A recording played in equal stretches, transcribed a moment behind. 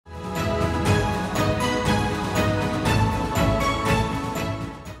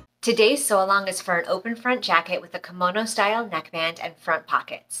Today's sew-along is for an open front jacket with a kimono-style neckband and front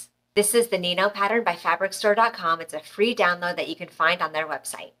pockets. This is the Nino pattern by fabricstore.com. It's a free download that you can find on their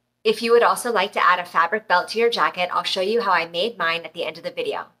website. If you would also like to add a fabric belt to your jacket, I'll show you how I made mine at the end of the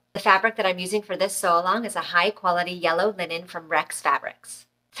video. The fabric that I'm using for this sew-along is a high-quality yellow linen from Rex Fabrics.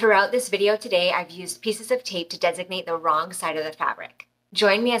 Throughout this video today, I've used pieces of tape to designate the wrong side of the fabric.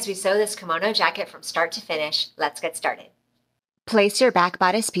 Join me as we sew this kimono jacket from start to finish. Let's get started. Place your back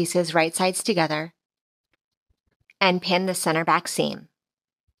bodice pieces right sides together and pin the center back seam.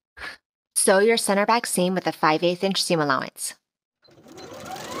 Sew your center back seam with a 5/8 inch seam allowance.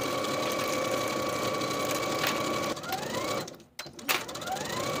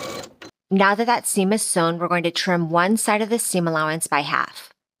 Now that seam is sewn, we're going to trim one side of the seam allowance by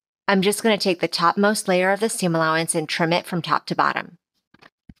half. I'm just going to take the topmost layer of the seam allowance and trim it from top to bottom.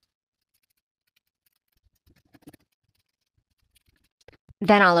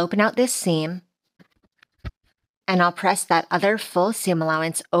 Then I'll open out this seam and I'll press that other full seam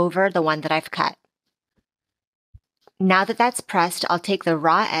allowance over the one that I've cut. Now that that's pressed, I'll take the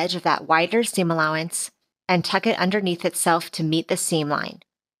raw edge of that wider seam allowance and tuck it underneath itself to meet the seam line,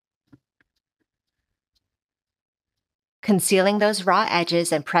 concealing those raw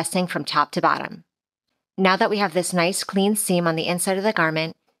edges and pressing from top to bottom. Now that we have this nice clean seam on the inside of the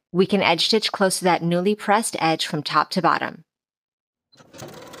garment, we can edge stitch close to that newly pressed edge from top to bottom.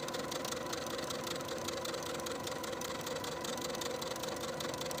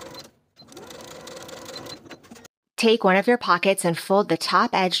 Take one of your pockets and fold the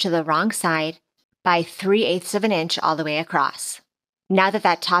top edge to the wrong side by 3/8 of an inch all the way across. Now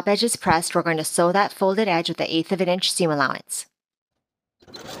that top edge is pressed, we're going to sew that folded edge with the 1/8 of an inch seam allowance.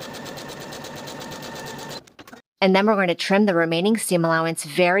 And then we're going to trim the remaining seam allowance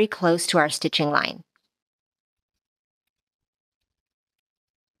very close to our stitching line.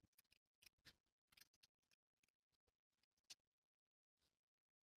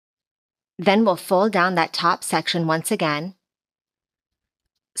 Then we'll fold down that top section once again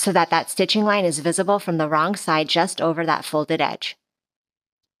so that stitching line is visible from the wrong side just over that folded edge.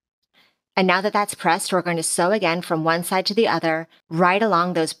 And now that that's pressed, we're going to sew again from one side to the other, right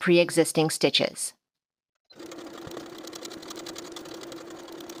along those pre-existing stitches.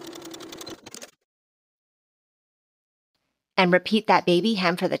 And repeat that baby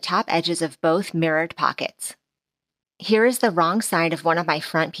hem for the top edges of both mirrored pockets. Here is the wrong side of one of my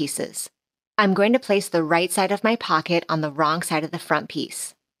front pieces. I'm going to place the right side of my pocket on the wrong side of the front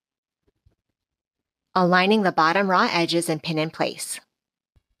piece, aligning the bottom raw edges and pin in place.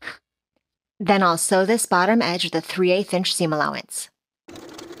 Then I'll sew this bottom edge with a 3/8 inch seam allowance.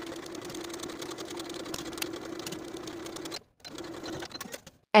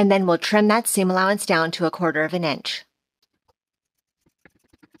 And then we'll trim that seam allowance down to 1/4 of an inch.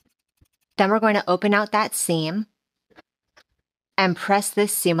 Then we're going to open out that seam and press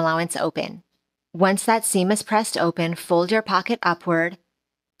this seam allowance open. Once that seam is pressed open, fold your pocket upward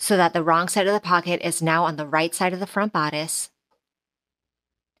so that the wrong side of the pocket is now on the right side of the front bodice,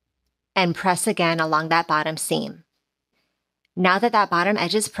 and press again along that bottom seam. Now that bottom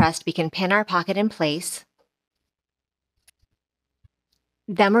edge is pressed, we can pin our pocket in place.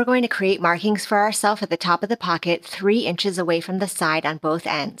 Then we're going to create markings for ourselves at the top of the pocket 3 inches away from the side on both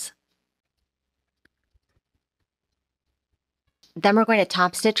ends. Then we're going to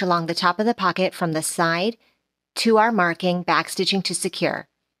top stitch along the top of the pocket from the side to our marking, backstitching to secure,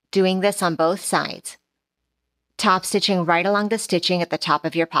 doing this on both sides. Top stitching right along the stitching at the top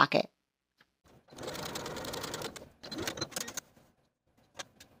of your pocket.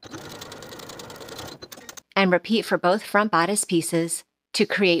 And repeat for both front bodice pieces to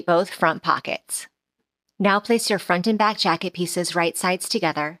create both front pockets. Now place your front and back jacket pieces right sides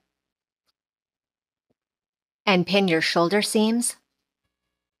together and pin your shoulder seams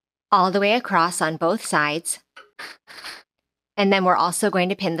all the way across on both sides. And then we're also going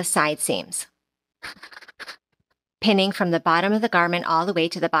to pin the side seams, pinning from the bottom of the garment all the way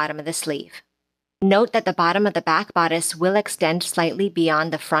to the bottom of the sleeve. Note that the bottom of the back bodice will extend slightly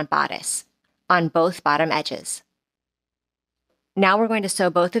beyond the front bodice on both bottom edges. Now we're going to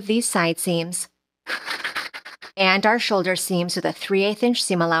sew both of these side seams and our shoulder seams with a 3/8 inch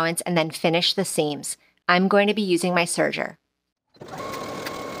seam allowance and then finish the seams. I'm going to be using my serger.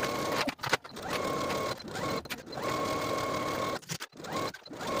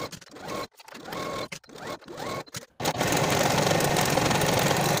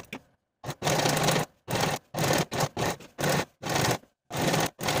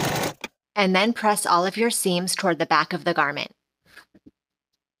 And then press all of your seams toward the back of the garment.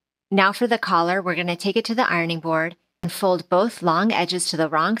 Now for the collar, we're going to take it to the ironing board And fold both long edges to the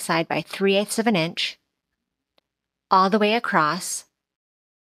wrong side by 3/8 of an inch, all the way across,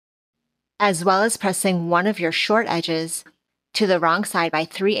 as well as pressing one of your short edges to the wrong side by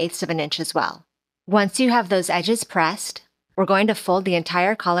 3/8 of an inch as well. Once you have those edges pressed, we're going to fold the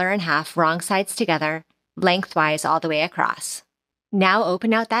entire collar in half, wrong sides together, lengthwise all the way across. Now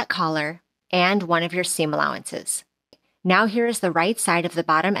open out that collar and one of your seam allowances. Now here is the right side of the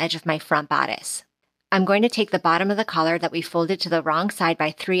bottom edge of my front bodice. I'm going to take the bottom of the collar that we folded to the wrong side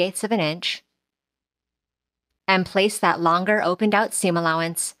by 3/8 of an inch and place that longer opened out seam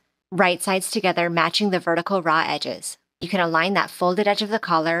allowance right sides together, matching the vertical raw edges. You can align that folded edge of the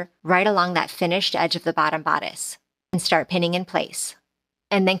collar right along that finished edge of the bottom bodice and start pinning in place.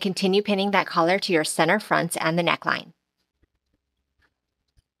 And then continue pinning that collar to your center fronts and the neckline.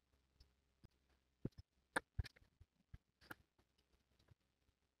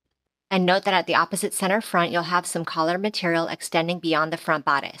 And note that at the opposite center front, you'll have some collar material extending beyond the front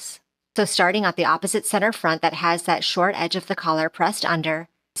bodice. So starting at the opposite center front that has that short edge of the collar pressed under,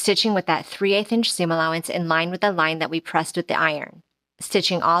 stitching with that 3/8 inch seam allowance in line with the line that we pressed with the iron.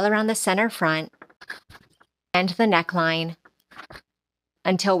 Stitching all around the center front and the neckline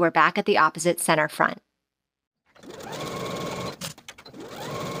until we're back at the opposite center front.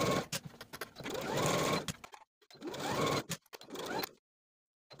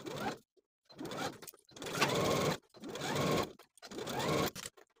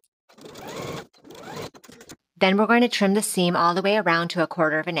 Then we're going to trim the seam all the way around to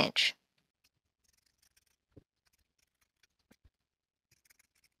 1/4 of an inch.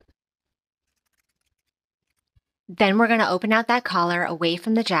 Then we're going to open out that collar away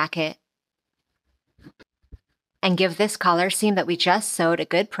from the jacket and give this collar seam that we just sewed a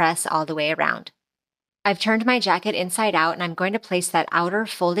good press all the way around. I've turned my jacket inside out and I'm going to place that outer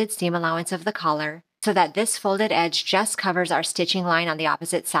folded seam allowance of the collar so that this folded edge just covers our stitching line on the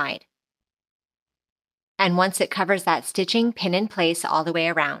opposite side. And once it covers that stitching, pin in place all the way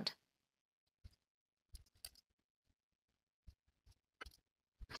around.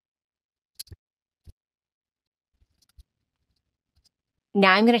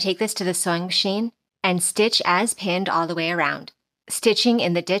 Now I'm going to take this to the sewing machine and stitch as pinned all the way around, stitching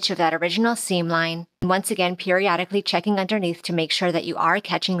in the ditch of that original seam line, and once again periodically checking underneath to make sure that you are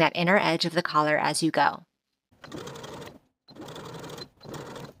catching that inner edge of the collar as you go.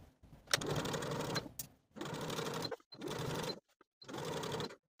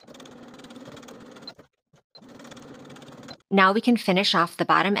 Now we can finish off the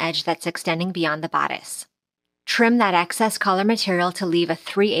bottom edge that's extending beyond the bodice. Trim that excess collar material to leave a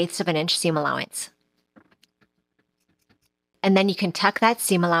 3/8 of an inch seam allowance. And then you can tuck that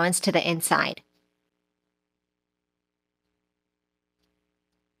seam allowance to the inside.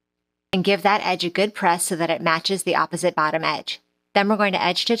 And give that edge a good press so that it matches the opposite bottom edge. Then we're going to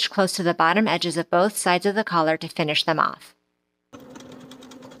edge stitch close to the bottom edges of both sides of the collar to finish them off.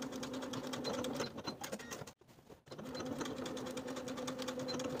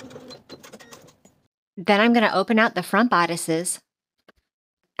 Then I'm going to open out the front bodices,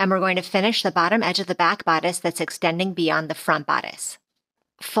 and we're going to finish the bottom edge of the back bodice that's extending beyond the front bodice.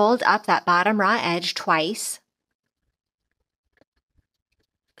 Fold up that bottom raw edge twice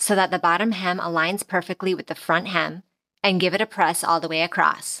so that the bottom hem aligns perfectly with the front hem, and give it a press all the way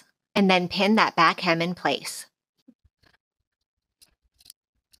across. And then pin that back hem in place.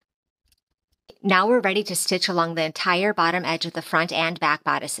 Now we're ready to stitch along the entire bottom edge of the front and back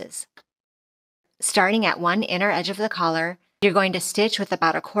bodices. Starting at one inner edge of the collar, you're going to stitch with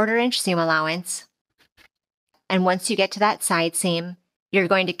about a 1/4 inch seam allowance. And once you get to that side seam, you're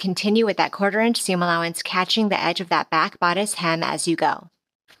going to continue with that 1/4 inch seam allowance, catching the edge of that back bodice hem as you go.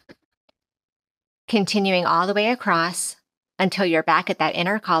 Continuing all the way across until you're back at that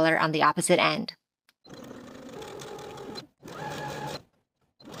inner collar on the opposite end.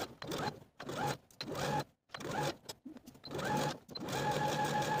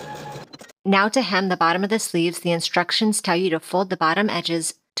 Now to hem the bottom of the sleeves, the instructions tell you to fold the bottom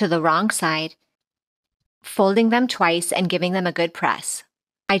edges to the wrong side, folding them twice and giving them a good press.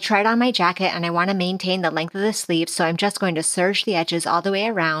 I tried on my jacket and I want to maintain the length of the sleeves, so I'm just going to serge the edges all the way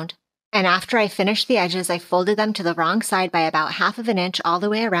around. And after I finished the edges, I folded them to the wrong side by about 1/2 of an inch all the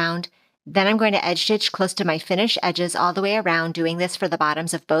way around. Then I'm going to edge stitch close to my finished edges all the way around, doing this for the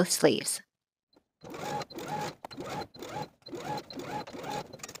bottoms of both sleeves.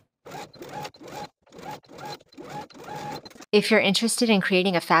 If you're interested in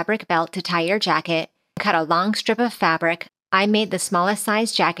creating a fabric belt to tie your jacket, cut a long strip of fabric. I made the smallest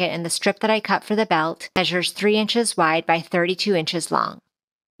size jacket, and the strip that I cut for the belt measures 3 inches wide by 32 inches long.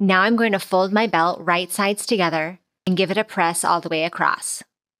 Now I'm going to fold my belt right sides together and give it a press all the way across.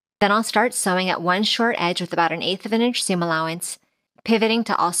 Then I'll start sewing at one short edge with about 1/8 of an inch seam allowance, pivoting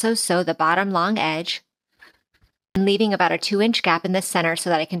to also sew the bottom long edge, and leaving about a 2-inch gap in the center so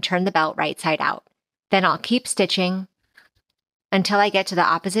that I can turn the belt right side out. Then I'll keep stitching until I get to the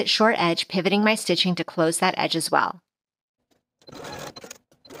opposite short edge, pivoting my stitching to close that edge as well.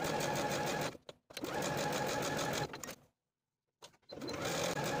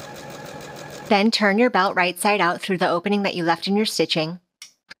 Then turn your belt right side out through the opening that you left in your stitching.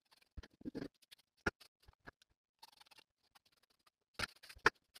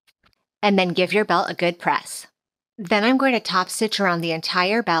 And then give your belt a good press. Then I'm going to top stitch around the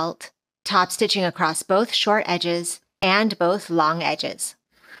entire belt, top stitching across both short edges and both long edges,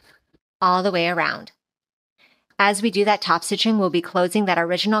 all the way around. As we do that top stitching, we'll be closing that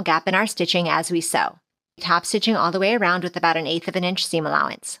original gap in our stitching as we sew. Top stitching all the way around with about 1/8 of an inch seam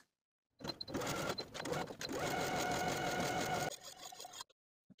allowance.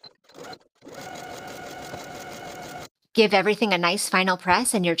 Give everything a nice final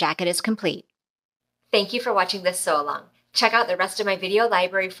press and your jacket is complete. Thank you for watching this sew along. Check out the rest of my video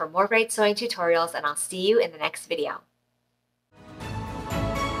library for more great sewing tutorials, and I'll see you in the next video.